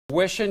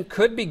Tuition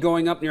could be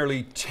going up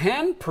nearly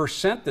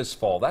 10% this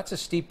fall. That's a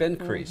steep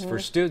increase for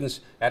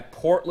students at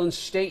Portland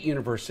State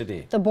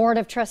University. The Board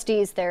of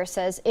Trustees there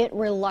says it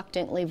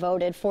reluctantly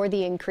voted for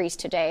the increase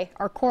today.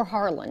 Our Cor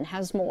Harlan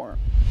has more.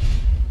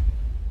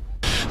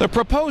 The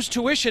proposed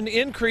tuition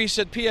increase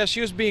at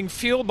PSU is being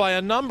fueled by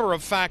a number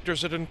of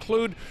factors that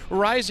include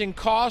rising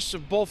costs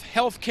of both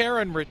health care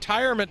and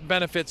retirement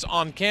benefits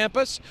on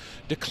campus,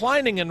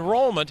 declining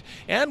enrollment,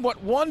 and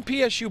what one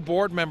PSU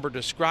board member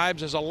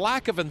describes as a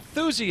lack of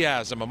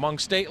enthusiasm among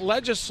state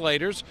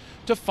legislators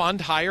to fund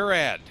higher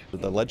ed.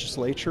 The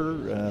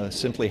legislature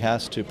simply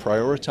has to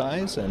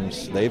prioritize, and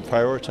they've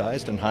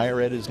prioritized, and higher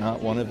ed is not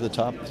one of the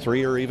top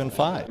 3 or even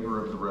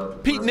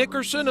 5. Pete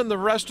Nickerson and the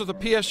rest of the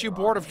PSU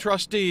Board of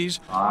Trustees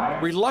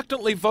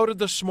reluctantly voted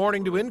this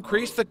morning to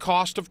increase the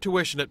cost of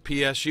tuition at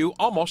PSU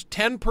almost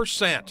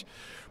 10%,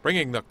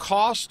 bringing the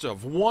cost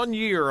of 1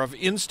 year of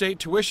in-state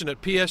tuition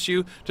at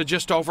PSU to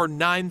just over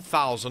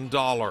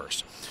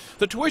 $9,000.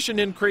 The tuition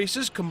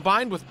increases,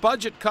 combined with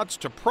budget cuts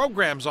to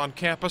programs on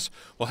campus,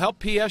 will help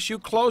PSU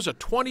close a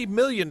 $20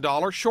 million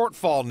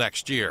shortfall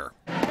next year.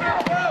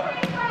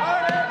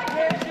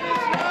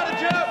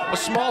 A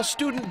small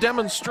student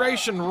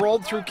demonstration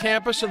rolled through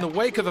campus in the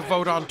wake of the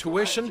vote on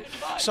tuition.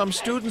 Some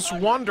students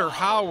wonder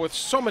how, with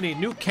so many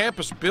new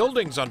campus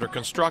buildings under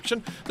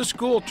construction, the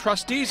school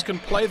trustees can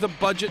play the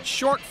budget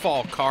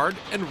shortfall card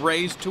and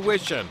raise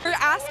tuition. We're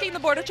asking the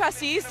Board of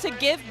Trustees to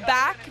give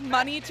back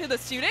money to the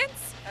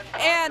students,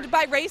 and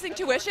by raising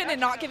tuition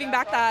and not giving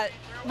back that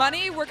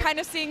money, we're kind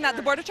of seeing that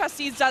the Board of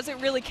Trustees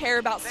doesn't really care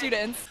about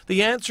students.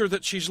 The answer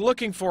that she's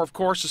looking for, of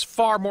course, is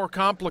far more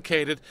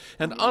complicated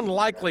and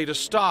unlikely to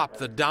stop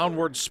the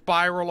downward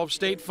spiral of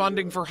state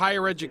funding for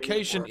higher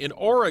education in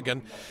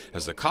Oregon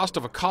as the cost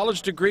of a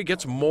college degree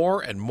gets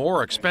more and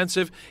more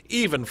expensive,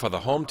 even for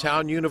the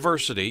hometown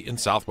university in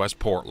Southwest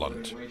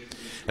Portland.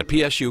 At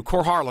PSU,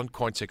 Cor Harlan,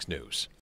 KOIN 6 News.